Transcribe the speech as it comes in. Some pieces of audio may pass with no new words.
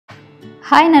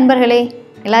Hi நண்பர்களே,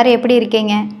 எல்லாரும் எப்படி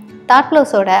இருக்கீங்க?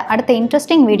 தாட்லோஸோட அடுத்த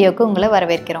இன்ட்ரெஸ்டிங் வீடியோக்கு உங்களை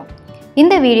வரவேற்கிறோம்.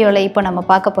 இந்த வீடியோவில் இப்போ நம்ம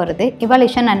பார்க்க போகிறது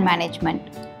evaluation and management.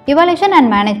 Evaluation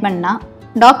and மேனேஜ்மெண்ட்னா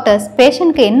doctors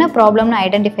பேஷண்ட்க்கு என்ன ப்ராப்ளம்னு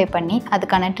ஐடென்டிஃபை பண்ணி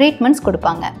அதுக்கான ட்ரீட்மெண்ட்ஸ்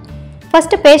கொடுப்பாங்க.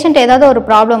 ஃபஸ்ட்டு பேஷண்ட் ஏதாவது ஒரு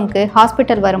ப்ராப்ளம்க்கு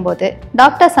ஹாஸ்பிட்டல் வரும்போது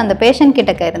டாக்டர்ஸ் அந்த பேஷண்ட்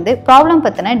கிட்டக்க இருந்து ப்ராப்ளம்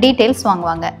பற்றின டீட்டெயில்ஸ்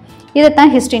வாங்குவாங்க.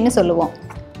 இதைத்தான் ஹிஸ்ட்ரின்னு சொல்லுவோம்.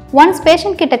 ஒன்ஸ்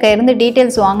பேஷண்ட் கிட்டக்க இருந்து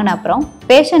டீட்டெயில்ஸ் வாங்கின அப்புறம்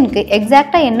பேஷண்ட்க்கு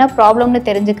எக்ஸாக்டாக என்ன ப்ராப்ளம்னு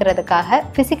தெரிஞ்சுக்கிறதுக்காக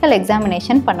ஃபிசிக்கல்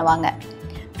எக்ஸாமினேஷன் பண்ணுவாங்க.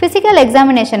 ஃபிசிக்கல்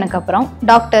எக்ஸாமினேஷனுக்கு அப்புறம்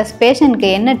டாக்டர்ஸ் பேஷண்ட்க்கு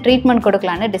என்ன ட்ரீட்மெண்ட்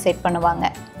கொடுக்கலான்னு டிசைட் பண்ணுவாங்க.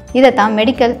 இதை தான்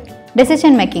மெடிக்கல்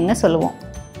டெசிஷன் மேக்கிங்னு சொல்லுவோம்.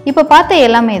 இப்போ பார்த்த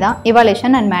எல்லாமே தான்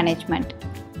evaluation and management.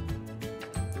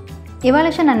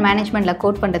 Evaluation and மேனேஜ்மெண்ட்டில்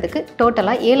code பண்ணுறதுக்கு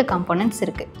டோட்டலாக 7 காம்போனன்ட்ஸ்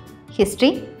இருக்குது.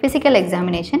 History, physical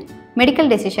examination, medical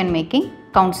decision making,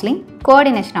 counselling,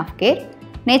 coordination of care,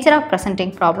 nature of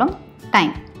presenting problem,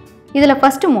 time. இதில்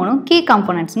ஃபஸ்ட்டு 3 கீ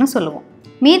காம்போனன்ட்ஸ்னு சொல்லுவோம்.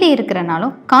 மீதி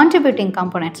இருக்கிறனாலும் கான்ட்ரிபியூட்டிங்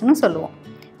காம்போனன்ட்ஸ்னு சொல்லுவோம்.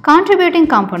 கான்ட்ரிபியூட்டிங்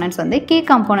காம்போனன்ட்ஸ் கீ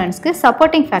காம்போனன்ட்ஸ்க்கு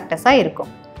சப்போர்ட்டிங் ஃபேக்டர்ஸாக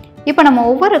இருக்கும். இப்போ நம்ம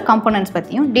ஒவ்வொரு காம்போனன்ட்ஸ்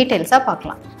பற்றியும் டீட்டெயில்ஸாக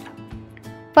பார்க்கலாம்.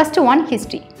 First 1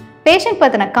 history. பேஷண்ட்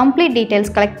பற்றின கம்ப்ளீட்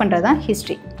டீட்டெயில்ஸ் கலெக்ட் பண்ணுறது தான்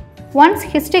ஹிஸ்ட்ரி. ஒன்ஸ்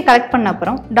ஹிஸ்ட்ரி கலெக்ட் பண்ண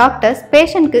அப்புறம் டாக்டர்ஸ்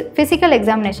பேஷண்ட்க்கு ஃபிசிக்கல்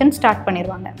எக்ஸாமினேஷன் ஸ்டார்ட்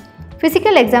பண்ணிடுவாங்க.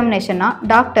 Physical எக்ஸாமினேஷன்னா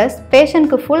doctors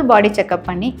பேஷண்ட்க்கு full body checkup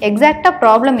பண்ணி எக்ஸாக்டாக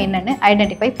ப்ராப்ளம் என்னன்னு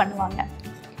ஐடென்டிஃபை பண்ணுவாங்க.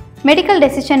 மெடிக்கல்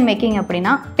டெசிஷன் மேக்கிங்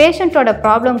அப்படின்னா பேஷண்ட்டோட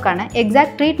ப்ராப்ளம்க்கான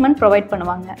எக்ஸாக்ட் ட்ரீட்மெண்ட் ப்ரொவைட்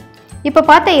பண்ணுவாங்க. இப்போ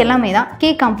பார்த்த எல்லாமே தான்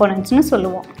கீ காம்போனன்ட்ஸ்னு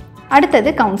சொல்லுவோம்.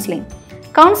 அடுத்தது கவுன்சிலிங்.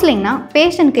 கவுன்சிலிங்னா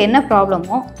பேஷண்ட்க்கு என்ன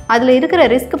ப்ராப்ளமோ அதில் இருக்கிற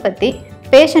ரிஸ்க் பற்றி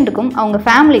பேஷண்ட்டுக்கும் அவங்க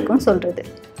ஃபேமிலிக்கும் சொல்கிறது.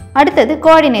 அடுத்தது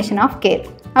கோஆர்டினேஷன் ஆஃப் கேர்.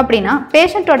 அப்படின்னா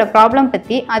பேஷண்ட்டோட ப்ராப்ளம்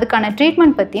பற்றி அதுக்கான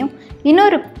ட்ரீட்மெண்ட் பற்றியும்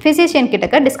இன்னொரு ஃபிசிஷியன்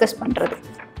கிட்டக்க டிஸ்கஸ் பண்ணுறது.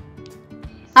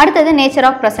 அடுத்தது நேச்சர்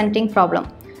ஆஃப் ப்ரெசென்டிங் ப்ராப்ளம்.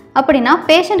 அப்படின்னா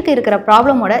பேஷண்ட்க்கு இருக்கிற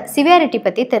ப்ராப்ளமோட சிவியாரிட்டி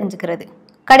பற்றி தெரிஞ்சுக்கிறது.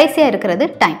 கடைசியாக இருக்கிறது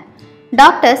டைம்.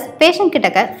 டாக்டர்ஸ் பேஷண்ட்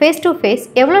கிட்டக்க ஃபேஸ் டு ஃபேஸ்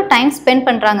எவ்வளோ டைம் ஸ்பெண்ட்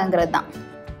பண்ணுறாங்கங்கிறது தான்.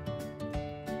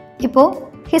 இப்போது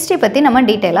ஹிஸ்ட்ரி பற்றி நம்ம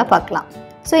டீட்டெயிலாக பார்க்கலாம்.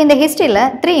 ஸோ இந்த ஹிஸ்ட்ரியில்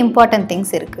 3 இம்பார்ட்டன்ட்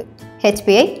திங்ஸ் இருக்குது.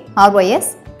 HPI, ROS,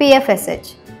 PFSH.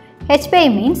 HPI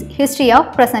means History of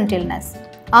Present Illness.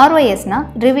 ROS na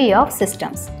Review of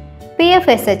Systems.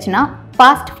 PFSH na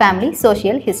Past Family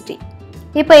Social History.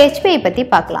 இப்போ HPI பற்றி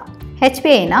பார்க்கலாம்.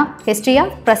 HPI na History of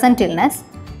Present Illness.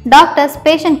 Doctors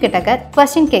patient கிட்டக்க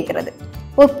question கேட்குறது.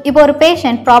 இப்போ ஒரு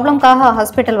patient ப்ராப்ளம்காக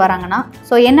hospital வராங்கன்னா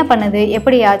so என்ன பண்ணுது,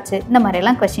 எப்படி ஆச்சு, இந்த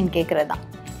மாதிரிலாம் கொஸ்டின் கேட்குறது தான்.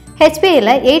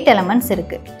 HPIயில் 8 எலமெண்ட்ஸ்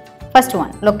இருக்குது. First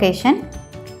 1 location,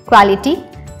 quality,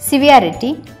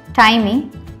 severity, timing,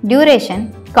 duration,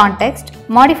 context,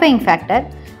 modifying factor,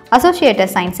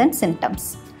 associated science and symptoms.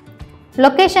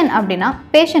 Location அப்படின்னா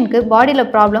பேஷண்ட்க்கு பாடியில்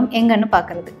ப்ராப்ளம் எங்கன்னு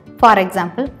பார்க்குறது. ஃபார்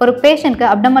எக்ஸாம்பிள் ஒரு பேஷண்ட்க்கு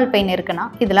அப்டமல் பெயின் இருக்குன்னா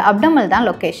இதில் அப்டமல் தான்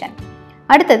லொக்கேஷன்.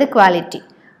 அடுத்தது குவாலிட்டி.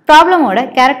 ப்ராப்ளமோட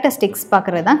கேரக்டரிஸ்டிக்ஸ்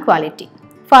பார்க்குறது தான் குவாலிட்டி.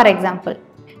 ஃபார் எக்ஸாம்பிள்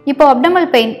இப்போ அப்டமல்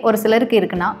பெயின் ஒரு சிலருக்கு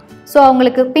இருக்குன்னா ஸோ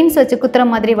அவங்களுக்கு பின்ஸ் வச்சு குத்துற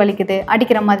மாதிரி வலிக்குது,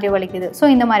 அடிக்கிற மாதிரி வலிக்குது, ஸோ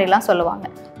இந்த மாதிரிலாம் சொல்லுவாங்க.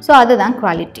 ஸோ அதுதான்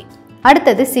குவாலிட்டி.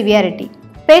 அடுத்தது சிவியாரிட்டி.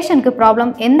 பேஷண்ட்க்கு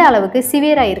ப்ராப்ளம் எந்த அளவுக்கு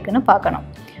சிவியராக இருக்குன்னு பார்க்கணும்.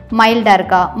 மைல்டாக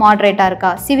இருக்கா, மாட்ரேட்டாக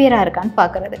இருக்கா, சிவியராக இருக்கான்னு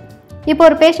பார்க்குறது. இப்போ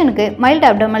ஒரு பேஷண்ட்க்கு மைல்டு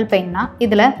அப்டமல் பெயின்னா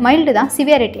இதில் மைல்டு தான்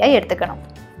சிவியாரிட்டியாக எடுத்துக்கணும்.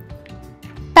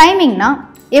 டைமிங்னா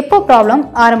எப்போ ப்ராப்ளம்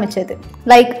ஆரம்பித்தது,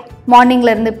 லைக்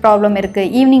மார்னிங்லேருந்து ப்ராப்ளம் இருக்குது,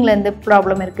 ஈவினிங்லேருந்து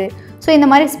ப்ராப்ளம் இருக்குது, ஸோ இந்த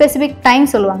மாதிரி ஸ்பெசிஃபிக் டைம்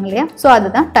சொல்லுவாங்க இல்லையா, ஸோ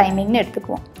அதுதான் டைமிங்னு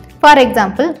எடுத்துக்குவோம். ஃபார்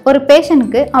எக்ஸாம்பிள் ஒரு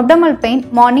பேஷண்ட்க்கு அப்டமல் பெயின்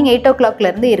மார்னிங் 8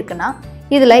 o'clockலேருந்து இருக்குன்னா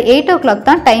இதில் 8 o'clock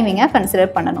தான் டைமிங்காக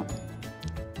கன்சிடர் பண்ணணும்.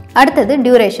 அடுத்தது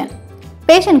டியூரேஷன்.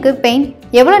 பேஷண்ட்க்கு பெயின்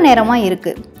எவ்வளோ நேரமாக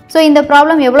இருக்குது, ஸோ இந்த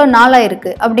ப்ராப்ளம் எவ்வளோ நாளாக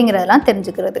இருக்குது அப்படிங்கிறதெல்லாம்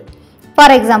தெரிஞ்சுக்கிறது.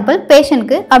 For example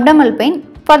பேஷண்ட்க்கு அப்டமல் pain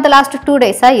for the last 2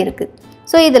 days இருக்குது.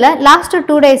 ஸோ இதில் லாஸ்ட்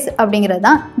 2 days அப்படிங்கிறது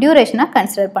தான் டியூரேஷனாக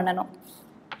கன்சிடர் பண்ணணும்.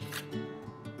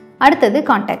 அடுத்தது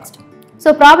கான்டெக்ஸ்ட்.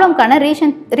 ஸோ ப்ராப்ளம்க்கான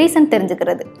ரீசன்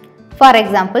தெரிஞ்சுக்கிறது. ஃபார்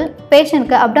எக்ஸாம்பிள்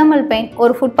பேஷண்ட்க்கு அப்டமல் பெயின்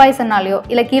ஒரு ஃபுட் பாய்சன்னாலேயோ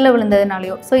இல்லை கீழே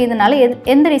விழுந்ததுனாலையோ ஸோ இதனால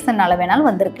எந்த ரீசன்னால வேணாலும்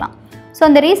வந்திருக்கலாம். ஸோ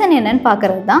அந்த ரீசன் என்னன்னு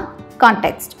பார்க்குறது தான்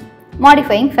context.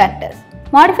 Modifying factors.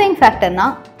 Modifying ஃபேக்டர்னா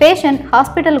patient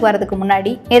ஹாஸ்பிட்டலுக்கு வரதுக்கு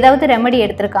முன்னாடி ஏதாவது ரெமெடி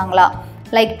எடுத்திருக்காங்களா,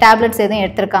 லைக் டேப்லெட்ஸ் எதுவும்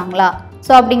எடுத்திருக்காங்களா,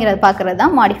 ஸோ அப்படிங்கிறத பார்க்குறது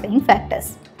தான் மாடிஃபையிங் ஃபேக்டர்ஸ்.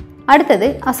 அடுத்தது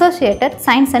அசோசியேட்டட்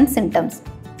சைன்ஸ் அண்ட் சிம்டம்ஸ்.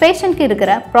 பேஷண்ட்க்கு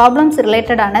இருக்கிற ப்ராப்ளம்ஸ்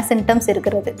ரிலேட்டடான சிம்டம்ஸ்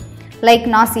இருக்கிறது, லைக்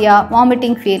நாசியா,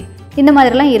 வாமிட்டிங் ஃபீல், இந்த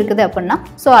மாதிரிலாம் இருக்குது அப்படின்னா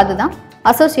ஸோ அதுதான்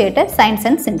அசோசியேட்டட் சைன்ஸ்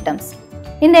அண்ட் சிம்டம்ஸ்.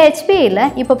 இந்த HPIயில்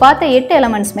இப்போ பார்த்த 8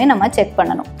 எலமெண்ட்ஸுமே நம்ம செக்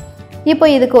பண்ணணும். இப்போ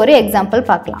இதுக்கு ஒரு எக்ஸாம்பிள்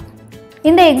பார்க்கலாம்.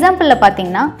 இந்த எக்ஸாம்பிளில்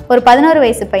பார்த்தீங்கன்னா ஒரு 11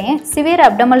 வயசு பையன் சிவியர்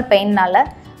அப்டமல் பெயின்னால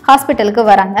ஹாஸ்பிட்டலுக்கு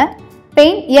வராங்க.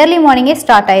 பெயின் இயர்லி மார்னிங்கே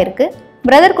ஸ்டார்ட் ஆகிருக்கு.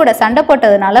 பிரதர் கூட சண்டை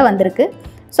போட்டதுனால வந்திருக்கு.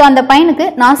 ஸோ அந்த பையனுக்கு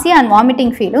நாசியா அண்ட்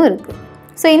வாமிட்டிங் ஃபீலும் இருக்குது.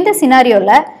 ஸோ இந்த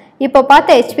சினாரியோவில் இப்போ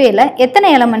பார்த்த HPIயில் எத்தனை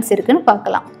எலமெண்ட்ஸ் இருக்குன்னு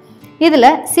பார்க்கலாம். இதில்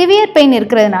சிவியர் பெயின்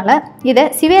இருக்கிறதுனால இதை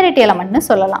சிவியாரிட்டி எலமெண்ட்னு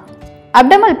சொல்லலாம்.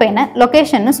 அப்டமல் பெயினை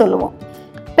லொக்கேஷன்னு சொல்லுவோம்.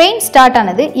 பெயின் ஸ்டார்ட்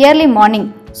ஆனது இயர்லி மார்னிங்,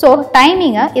 ஸோ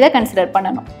டைமிங்கை இதை கன்சிடர்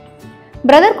பண்ணணும்.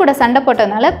 பிரதர் கூட சண்டை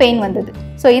போட்டதுனால பெயின் வந்தது,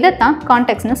 ஸோ இதைத்தான்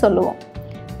கான்டெக்ட்னு சொல்லுவோம்.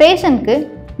 பேஷண்ட்க்கு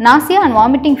நாசியா அண்ட்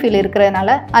வாமிட்டிங் ஃபீல் இருக்கிறதுனால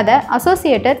அதை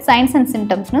அசோசியேட்டட் சைன்ஸ் அண்ட்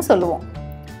சிம்டம்ஸ்னு சொல்லுவோம்.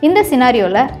 இந்த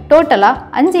சினாரியோவில் டோட்டலாக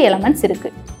 5 எலமெண்ட்ஸ்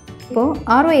இருக்குது. இப்போது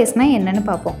ஆர்ஒஎஸ்னா என்னென்னு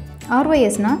பார்ப்போம்.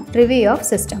 ஆர்ஒஎஸ்னா ரிவ்யூ ஆஃப்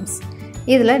சிஸ்டம்ஸ்.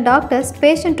 இதில் டாக்டர்ஸ்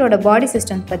பேஷண்ட்டோட பாடி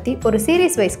சிஸ்டம் பற்றி ஒரு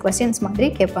சீரீஸ் வைஸ் கொஸ்டின்ஸ் மாதிரி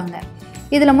கேட்பாங்க.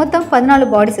 இதில் மொத்தம் 14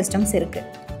 பாடி சிஸ்டம்ஸ் இருக்குது.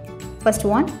 First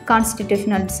one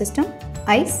constitutional system,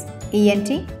 ice, ENT,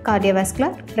 cardiovascular,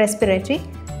 respiratory,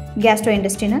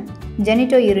 gastrointestinal,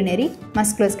 genito-urinary,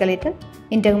 musculoskeletal,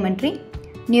 integumentary,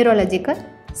 neurological,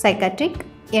 psychiatric,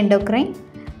 endocrine,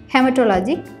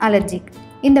 hematologic, allergic.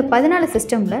 இந்த 14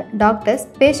 சிஸ்டமில் டாக்டர்ஸ்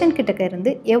பேஷண்ட் கிட்டக்க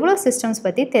இருந்து எவ்வளோ சிஸ்டம்ஸ்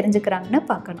பற்றி தெரிஞ்சுக்கிறாங்கன்னு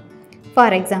பார்க்கணும்.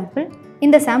 ஃபார் எக்ஸாம்பிள்,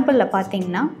 இந்த சாம்பிளில்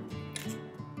பார்த்தீங்கன்னா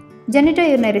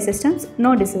genito-urinary systems,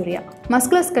 no dysuria.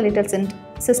 musculoskeletal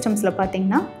சிஸ்டம்ஸில்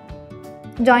பார்த்தீங்கன்னா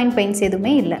ஜாயிண்ட் பெயின்ஸ்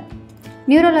எதுவுமே இல்லை.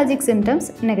 நியூரலாஜிக் symptoms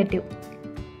negative.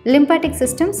 Lymphatic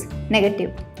systems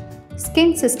negative.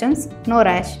 Skin systems no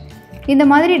ரேஷ். இந்த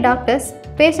மாதிரி டாக்டர்ஸ்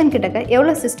பேஷண்ட் கிட்டக்க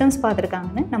எவ்வளோ சிஸ்டம்ஸ்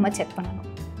பார்த்துருக்காங்கன்னு நம்ம செக் பண்ணணும்.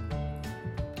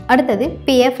 அடுத்தது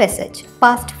PFSH,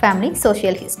 past family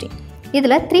social history.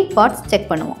 இதில் 3 பார்ட்ஸ் செக்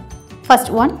பண்ணுவோம்.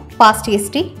 First one past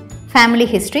history, family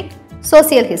history,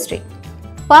 social history.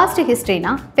 Past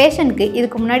ஹிஸ்ட்ரினா பேஷண்ட்க்கு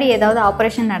இதுக்கு முன்னாடி ஏதாவது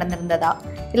ஆப்ரேஷன் நடந்திருந்ததா,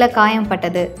 இல்லை காயம்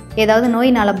பட்டது, ஏதாவது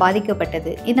நோயினால்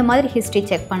பாதிக்கப்பட்டது, இந்த மாதிரி ஹிஸ்ட்ரி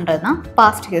செக் பண்ணுறது தான்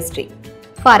past history.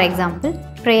 For example,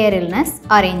 prayer illness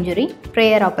R injury,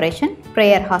 prayer operation,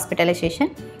 prayer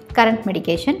hospitalisation, current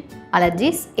medication,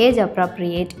 allergies, age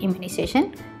appropriate immunisation,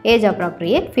 age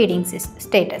appropriate feeding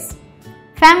status.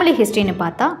 Family ஹிஸ்ட்ரின்னு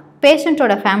பார்த்தா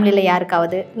பேஷண்ட்டோட ஃபேமிலியில்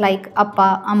யாருக்காவது லைக் அப்பா,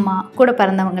 அம்மா, கூட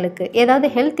பிறந்தவங்களுக்கு ஏதாவது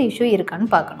ஹெல்த் இஷ்யூ இருக்கான்னு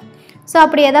பார்க்கணும். ஸோ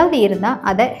அப்படி ஏதாவது இருந்தால்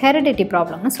அதை ஹெரிடிட்டி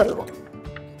ப்ராப்ளம்னு சொல்லுவோம்.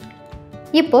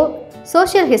 இப்போது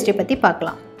சோஷியல் ஹிஸ்ட்ரி பற்றி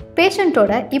பார்க்கலாம்.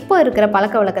 பேஷண்ட்டோட இப்போ இருக்கிற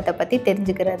பழக்க வழக்கத்தை பற்றி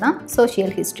தெரிஞ்சுக்கிறது தான்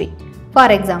social history.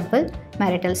 For example,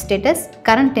 marital status,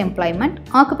 current employment,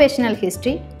 occupational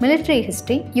history, military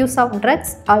history, use of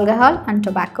drugs, alcohol and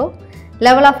tobacco,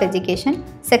 level of education,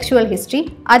 sexual history,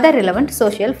 other relevant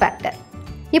social factor.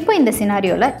 இப்போ இந்த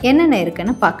சினாரியோவில் என்னென்ன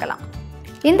இருக்குன்னு பார்க்கலாம்.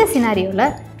 இந்த சினாரியோவில்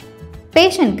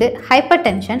பேஷண்ட்க்கு hyper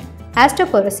tension,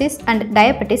 osteoporosis and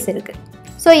diabetes இருக்குது.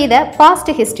 So இதை past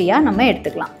ஹிஸ்ட்ரியாக நம்ம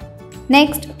எடுத்துக்கலாம்.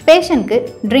 Next, பேஷண்ட்க்கு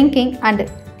drinking and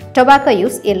tobacco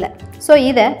use இல்லை. ஸோ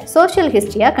இதை சோஷியல்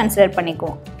ஹிஸ்ட்ரியாக கன்சிடர்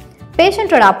பண்ணிக்குவோம்.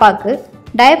 பேஷண்ட்டோட அப்பாவுக்கு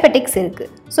டயபெட்டிக்ஸ்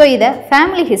இருக்குது. ஸோ இதை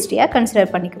ஃபேமிலி ஹிஸ்ட்ரியாக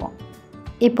கன்சிடர் பண்ணிக்குவோம்.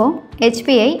 இப்போது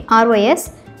HPI, ROS,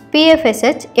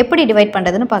 PFSH எப்படி டிவைட்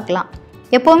பண்ணுறதுன்னு பார்க்கலாம்.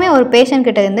 எப்போவுமே ஒரு பேஷண்ட்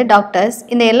கிட்ட இருந்து டாக்டர்ஸ்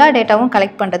இந்த எல்லா டேட்டாவும்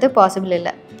கலெக்ட் பண்ணுறது பாசிபிள்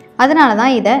இல்லை. அதனால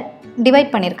தான் இதை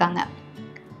டிவைட் பண்ணியிருக்காங்க.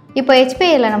 இப்போ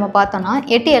HPIயில் நம்ம பார்த்தோன்னா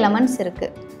 8 எலமெண்ட்ஸ்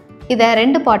இருக்குது. இதை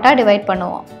 2 பார்ட்டாக டிவைட்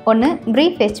பண்ணுவோம். ஒன்று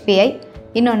ப்ரீஃப் HPI,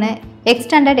 இன்னொன்று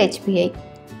எக்ஸ்டெண்டட் HPI.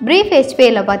 ப்ரீஃப்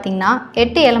HPIயில் பார்த்திங்கன்னா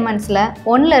 8 எலமெண்ட்ஸில்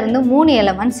 1லேருந்து 3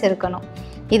 எலமெண்ட்ஸ் இருக்கணும்.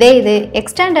 இதே இது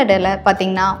எக்ஸ்டெண்டடில்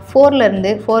பார்த்திங்கன்னா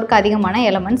 4லேருந்து 4க்கு அதிகமான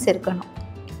எலமெண்ட்ஸ் இருக்கணும்.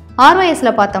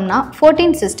 ROSயில் பார்த்தோம்னா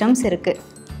 14 சிஸ்டம்ஸ் இருக்குது.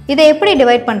 இதை எப்படி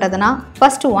டிவைட் பண்ணுறதுனா,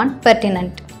 ஃபர்ஸ்ட் ஒன்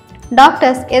பெர்டினன்ட்.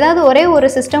 டாக்டர்ஸ் ஏதாவது ஒரே ஒரு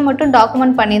சிஸ்டம் மட்டும்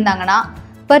டாக்குமெண்ட் பண்ணியிருந்தாங்கன்னா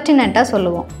பெர்டினண்ட்டாக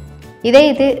சொல்லுவோம். இதே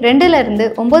இது 2லேருந்து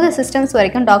 9 சிஸ்டம்ஸ்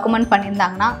வரைக்கும் டாக்குமெண்ட்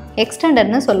பண்ணியிருந்தாங்கன்னா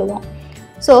எக்ஸ்டெண்டட்னு சொல்லுவோம்.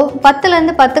 ஸோ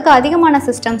 10லேருந்து 10க்கு அதிகமான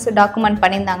சிஸ்டம்ஸ் டாக்குமெண்ட்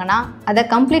பண்ணியிருந்தாங்கன்னா அதை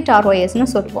கம்ப்ளீட் ROSன்னு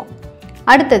சொல்லுவோம்.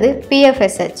 அடுத்தது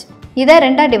PFSH. இதை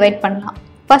 2ஆக டிவைட் பண்ணலாம்.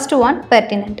 First one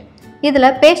pertinent. இதில்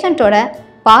பேஷண்ட்டோட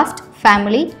பாஸ்ட்,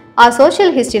 ஃபேமிலி ஆர்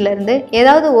சோஷியல் ஹிஸ்ட்ரியிலேருந்து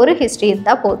ஏதாவது ஒரு ஹிஸ்ட்ரி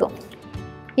இருந்தால் போதும்.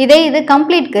 இதே இது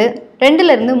கம்ப்ளீட்க்கு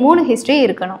 2லேருந்து 3 ஹிஸ்ட்ரி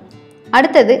இருக்கணும்.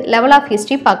 அடுத்தது லெவல் ஆஃப்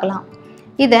ஹிஸ்ட்ரி பார்க்கலாம்.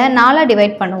 இதை 4ஆக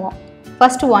டிவைட் பண்ணுவோம்.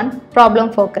 First one problem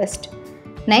focused,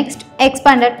 next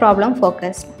expanded problem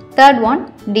focused, third one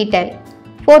detail,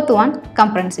 fourth one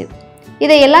கம்ப்ரென்சிவ்.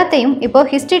 இதை எல்லாத்தையும் இப்போது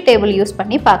ஹிஸ்ட்ரி டேபிள் யூஸ்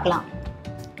பண்ணி பார்க்கலாம்.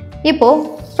 இப்போது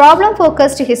ப்ராப்ளம்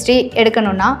ஃபோக்கஸ்டு ஹிஸ்ட்ரி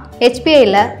எடுக்கணும்னா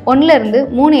HPIயில் 1லேருந்து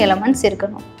 3 எலமெண்ட்ஸ்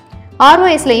இருக்கணும்.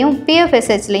 ROSலையும்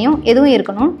PFSHலையும் எதுவும்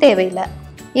இருக்கணும்னு தேவையில்லை.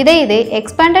 இதே இது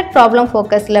எக்ஸ்பேண்டட் ப்ராப்ளம்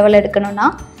ஃபோக்கஸ் லெவல் எடுக்கணும்னா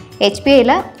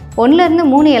HPIயில் 1லேருந்து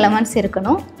 3 எலமெண்ட்ஸ்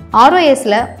இருக்கணும்.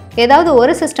 ROSல ஏதாவது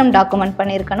ஒரு சிஸ்டம் டாக்குமெண்ட்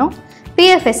பண்ணியிருக்கணும்.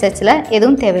 PFSHல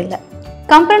எதுவும் தேவையில்லை.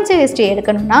 கம்ப்ரென்சிவ் ஹிஸ்ட்ரி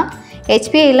எடுக்கணும்னா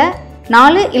HPIயில்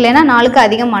 4 இல்லைனா 4க்கு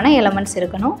அதிகமான எலமெண்ட்ஸ்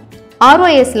இருக்கணும்.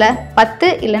 ROSல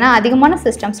 10 இல்லைனா அதிகமான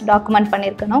சிஸ்டம்ஸ் டாக்குமெண்ட்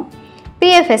பண்ணியிருக்கணும்.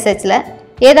 PFSHல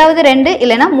ஏதாவது 2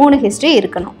 இல்லைனா 3 ஹிஸ்ட்ரி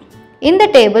இருக்கணும். இந்த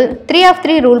டேபிள் 3 of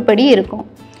 3 ரூல் படி இருக்கும்.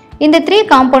 இந்த 3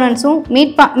 காம்போனன்ட்ஸும்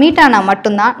மீட் ஆனால்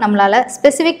மட்டும்தான் நம்மளால்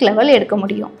ஸ்பெசிஃபிக் லெவல் எடுக்க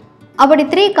முடியும். அப்படி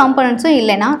 3 காம்போனன்ட்ஸும்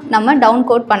இல்லைனா நம்ம டவுன்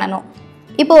கோட் பண்ணணும்.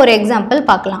 இப்போ ஒரு எக்ஸாம்பிள்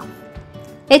பார்க்கலாம்.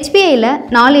 HPIல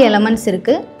 4 எலமெண்ட்ஸ்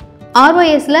இருக்குது.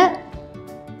 ROSல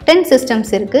 10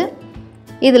 சிஸ்டம்ஸ் இருக்குது.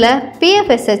 இதில்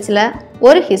PFSHல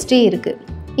ஒரு ஹிஸ்ட்ரி இருக்குது.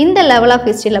 இந்த லெவல் ஆஃப்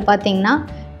ஹிஸ்ட்ரியில் பார்த்தீங்கன்னா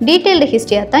டீட்டெயில்டு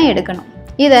ஹிஸ்ட்ரியாக தான் எடுக்கணும்.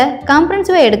 இதை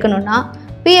காம்ப்ரஹென்சிவாக எடுக்கணும்னா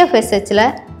PFSHல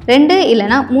 2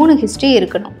 இல்லைனா 3 ஹிஸ்ட்ரி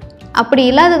இருக்கணும். அப்படி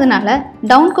இல்லாததுனால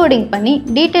டவுன் கோடிங் பண்ணி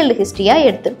டீட்டெயில்டு ஹிஸ்ட்ரியாக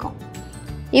எடுத்திருக்கோம்.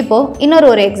 இப்போது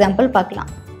இன்னொரு எக்ஸாம்பிள் பார்க்கலாம்.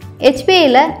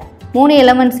 HPIல 3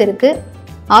 எலமெண்ட்ஸ் இருக்குது.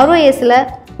 ROSல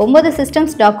 9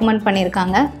 சிஸ்டம்ஸ் டாக்குமெண்ட்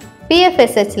பண்ணியிருக்காங்க.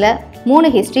 PFSHல 3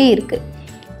 ஹிஸ்ட்ரி இருக்குது.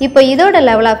 இப்போ இதோட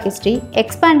level of history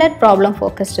expanded problem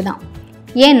focused தான்.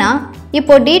 ஏன்னா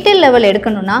இப்போது டீட்டெயில் லெவல்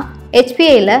எடுக்கணும்னா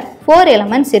HPIல 4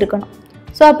 எலமெண்ட்ஸ் இருக்கணும்.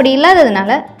 ஸோ அப்படி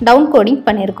இல்லாததுனால டவுன் கோடிங்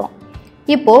பண்ணியிருக்கோம்.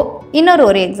 இப்போது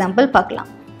இன்னொரு எக்ஸாம்பிள் பார்க்கலாம்.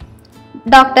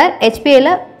 டாக்டர் HPIல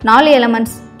 4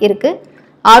 எலமெண்ட்ஸ் இருக்குது.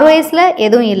 ROSல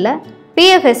எதுவும் இல்லை.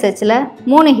 PFSHல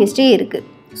 3 ஹிஸ்ட்ரி இருக்குது.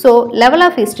 So level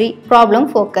of history problem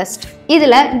focused.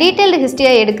 இதில் டீட்டெயில்டு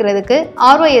ஹிஸ்ட்ரியாக எடுக்கிறதுக்கு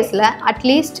ROSல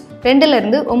அட்லீஸ்ட்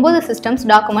 2லேருந்து 9 சிஸ்டம்ஸ்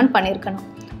டாக்குமெண்ட் பண்ணியிருக்கணும்.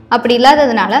 அப்படி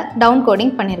இல்லாததுனால டவுன்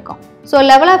கோடிங் பண்ணியிருக்கோம். ஸோ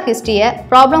லெவல் ஆஃப் ஹிஸ்ட்ரியை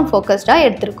ப்ராப்ளம் ஃபோக்கஸ்டாக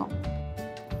எடுத்திருக்கோம்.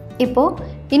 இப்போது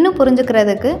இன்னும்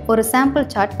புரிஞ்சுக்கிறதுக்கு ஒரு சாம்பிள்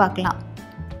சார்ட் பார்க்கலாம்.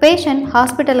 பேஷண்ட்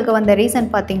ஹாஸ்பிட்டலுக்கு வந்த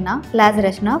ரீசன் பார்த்திங்கன்னா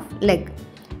லேசரேஷன் ஆஃப் லெக்.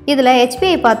 இதில்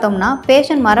HPI பார்த்தோம்னா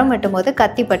பேஷண்ட் மரம் வெட்டும்போது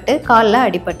கத்திப்பட்டு காலில்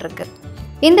அடிபட்டிருக்கு.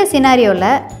 இந்த சினாரியோவில்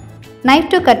knife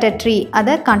to cut a tree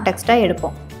அதை கான்டெக்ஸ்டாக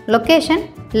எடுப்போம். Location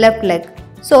left leg.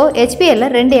 So HPIல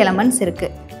 2 elements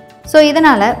இருக்குது. ஸோ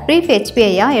இதனால் ப்ரீஃப்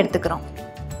HPIயாக எடுத்துக்கிறோம்.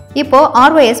 இப்போது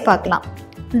ROS பார்க்கலாம்.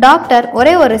 டாக்டர்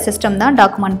ஒரே ஒரு சிஸ்டம் தான்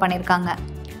டாக்குமெண்ட் பண்ணியிருக்காங்க.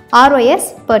 ROS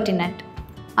pertinent.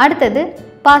 அடுத்தது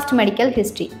பாஸ்ட் மெடிக்கல்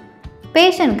ஹிஸ்ட்ரி.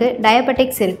 பேஷண்ட்க்கு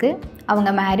டயபெட்டிக்ஸ் இருக்குது. அவங்க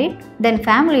மேரிட் தென்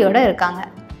ஃபேமிலியோடு இருக்காங்க.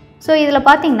 ஸோ இதில்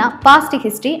பார்த்தீங்கன்னா past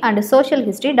history and social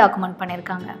history document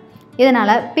பண்ணியிருக்காங்க.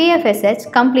 இதனால் PFSH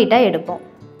கம்ப்ளீட்டாக எடுப்போம்.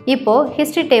 இப்போது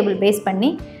ஹிஸ்ட்ரி டேபிள் பேஸ் பண்ணி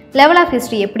லெவல் ஆஃப்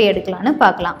ஹிஸ்ட்ரி எப்படி எடுக்கலான்னு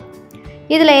பார்க்கலாம்.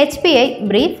 இதில் HPI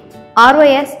brief,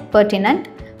 ROS pertinent,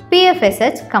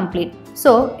 PFSH complete.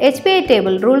 So HPI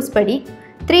table rules படி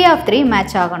 3 of 3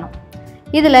 மேட்ச் ஆகணும்.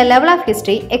 இதில் level of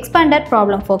history expanded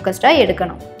problem ஃபோக்கஸ்டாக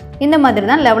எடுக்கணும். இந்த மாதிரி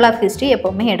தான் லெவல் ஆஃப் ஹிஸ்ட்ரி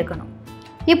எப்போவுமே எடுக்கணும்.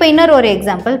 இப்போ இன்னொரு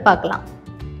எக்ஸாம்பிள் பார்க்கலாம்.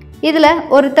 இதில்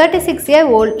ஒரு 36 year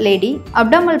old லேடி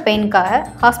அப்டாமல் பெயினுக்காக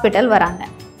ஹாஸ்பிட்டல் வராங்க.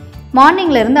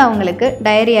 மார்னிங்லேருந்து அவங்களுக்கு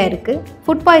டயரியா இருக்குது.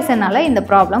 ஃபுட் பாய்சனால் இந்த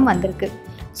ப்ராப்ளம் வந்திருக்கு.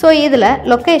 ஸோ இதில்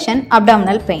location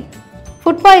abdominal pain.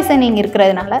 Food poisoning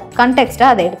இருக்கிறதுனால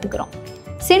கண்டெக்ஸ்டாக அதை எடுத்துக்கிறோம்.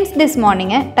 சின்ஸ் திஸ்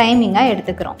மார்னிங்கை டைமிங்காக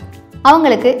எடுத்துக்கிறோம்.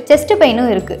 அவங்களுக்கு செஸ்ட்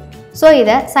பெயினும் இருக்குது. ஸோ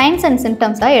இதை சைன்ஸ் அண்ட்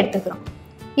சிம்டம்ஸாக எடுத்துக்கிறோம்.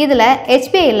 இதில்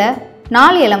HPIல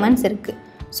 4 எலமெண்ட்ஸ் இருக்குது.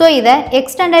 ஸோ இதை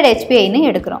எக்ஸ்டெண்டட் HPIன்னு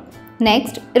எடுக்கிறோம்.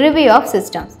 Next review of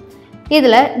systems.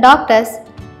 இதில் doctors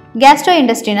Castro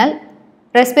இண்டஸ்ட்ரினல்,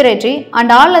 respiratory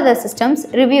and all other systems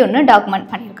ரிவ்யூன்னு document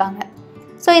பண்ணியிருக்காங்க.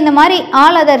 ஸோ இந்த மாதிரி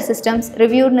ஆல் அதர் சிஸ்டம்ஸ்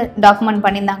ரிவ்யூன்னு டாக்குமெண்ட்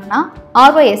பண்ணியிருந்தாங்கன்னா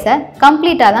ROSஐ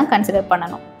கம்ப்ளீட்டாக தான் கன்சிடர்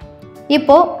பண்ணணும்.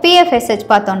 இப்போது PFSH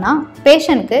பார்த்தோன்னா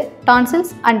பேஷண்ட்க்கு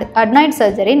டான்சில்ஸ் அண்ட் அட்னாய்ட்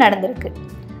சர்ஜரி நடந்திருக்கு.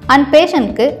 And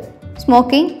பேஷண்ட்க்கு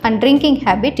smoking and drinking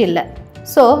habit இல்லை.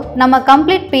 ஸோ நம்ம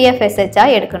கம்ப்ளீட் PFSHஆக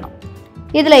எடுக்கணும்.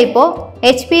 இதில்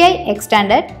இப்போது HPI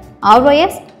எக்ஸ்டாண்டட்,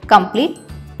 ROS complete,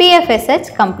 PFSH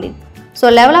complete. So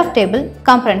level of table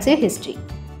comprehensive history.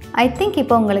 I think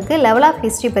இப்போ உங்களுக்கு லெவல் ஆஃப்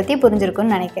ஹிஸ்ட்ரி பற்றி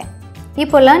புரிஞ்சிருக்குன்னு நினைக்கிறேன்.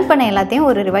 இப்போ லேர்ன் பண்ண எல்லாத்தையும்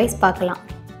ஒரு ரிவைஸ் பார்க்கலாம்.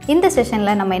 இந்த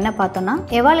செஷனில் நம்ம என்ன பார்த்தோன்னா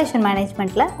எவாலுவேஷன்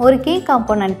மேனேஜ்மெண்ட்டில் ஒரு கீ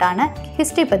காம்போனண்ட்டான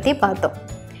ஹிஸ்ட்ரி பற்றி பார்த்தோம்.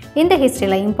 இந்த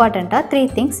ஹிஸ்ட்ரியில் இம்பார்ட்டண்ட்டாக 3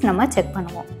 திங்ஸ் நம்ம செக்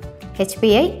பண்ணுவோம்.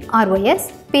 HPI, ROS,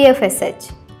 PFSH.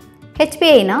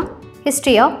 HPIனா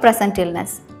history of present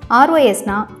illness,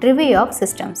 ROSனா review of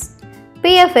systems,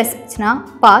 PFSHனா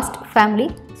past, family,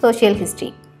 social history.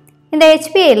 இந்த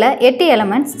HPIல 8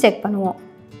 எலமெண்ட்ஸ் செக் பண்ணுவோம்.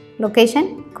 Location,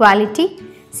 quality,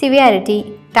 severity,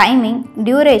 timing,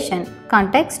 duration,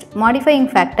 context, modifying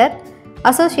factor,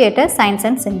 associated science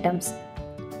and symptoms.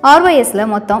 ROSல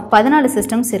மொத்தம் 14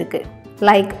 சிஸ்டம்ஸ் இருக்குது.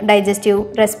 Like digestive,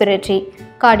 respiratory,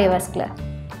 cardiovascular.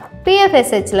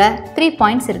 PFSHல 3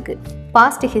 points இருக்குது.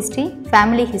 Past history,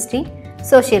 family history,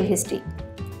 social history.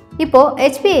 இப்போது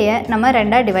HPIயை நம்ம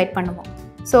 2ஆக divide பண்ணுவோம்.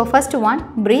 So first one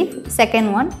brief, second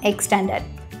one எக்ஸ்டாண்டட்.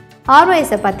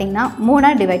 ROSஐ பார்த்திங்கன்னா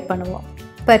 3ஆக divide பண்ணுவோம்.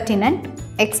 Pertinent,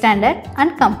 எக்ஸ்டாண்டட்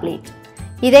and complete.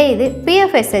 இதே இது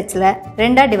PFSHல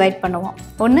 2ஆக டிவைட் பண்ணுவோம்.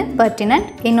 ஒன்று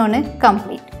பெர்டினன்ட், இன்னொன்று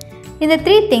கம்ப்ளீட். இந்த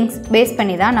 3 திங்ஸ் பேஸ்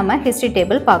பண்ணி தான் நம்ம ஹிஸ்ட்ரி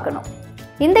டேபிள் பார்க்கணும்.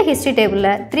 இந்த ஹிஸ்ட்ரி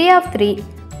டேபிளில் 3 of 3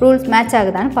 ரூல்ஸ் மேட்ச்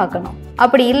ஆகுதான்னு பார்க்கணும்.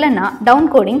 அப்படி இல்லைன்னா டவுன்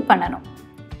கோடிங் பண்ணணும்.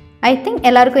 ஐ திங்க்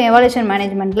எல்லாருக்கும் எவாலுவேஷன்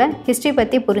மேனேஜ்மெண்ட்டில் ஹிஸ்ட்ரி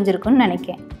பற்றி புரிஞ்சிருக்குன்னு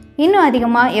நினைக்கிறேன். இன்னும்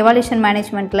அதிகமாக evaluation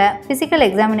மேனேஜ்மெண்ட்டில் physical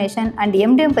examination and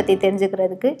MDM பற்றி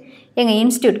தெரிஞ்சுக்கிறதுக்கு எங்கள்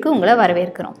இன்ஸ்டியூட்க்கு உங்களை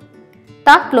வரவேற்கிறோம்.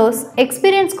 Top close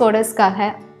experience கோடர்ஸ்க்காக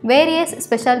various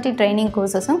speciality training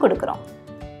கோர்சஸும் கொடுக்குறோம்.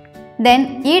 தென்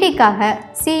இடிக்காக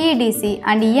CEDC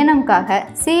அண்ட் ENMக்காக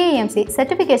CIMC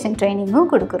சர்டிஃபிகேஷன் ட்ரைனிங்கும்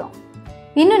கொடுக்குறோம்.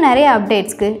 இன்னும் நிறைய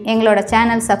அப்டேட்ஸ்க்கு எங்களோட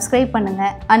சேனல் சப்ஸ்கிரைப்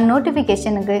பண்ணுங்கள் அண்ட்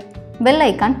நோட்டிஃபிகேஷனுக்கு பெல்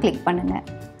ஐக்கான் கிளிக் பண்ணுங்கள்.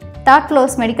 தாட்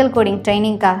க்ளோஸ் மெடிக்கல் கோடிங்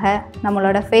ட்ரைனிங்காக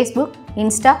நம்மளோட ஃபேஸ்புக்,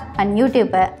 இன்ஸ்டா அண்ட்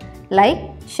யூடியூப்பை like,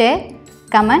 share,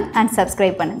 comment and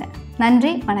subscribe பண்ணுங்கள்.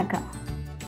 நன்றி, வணக்கம்.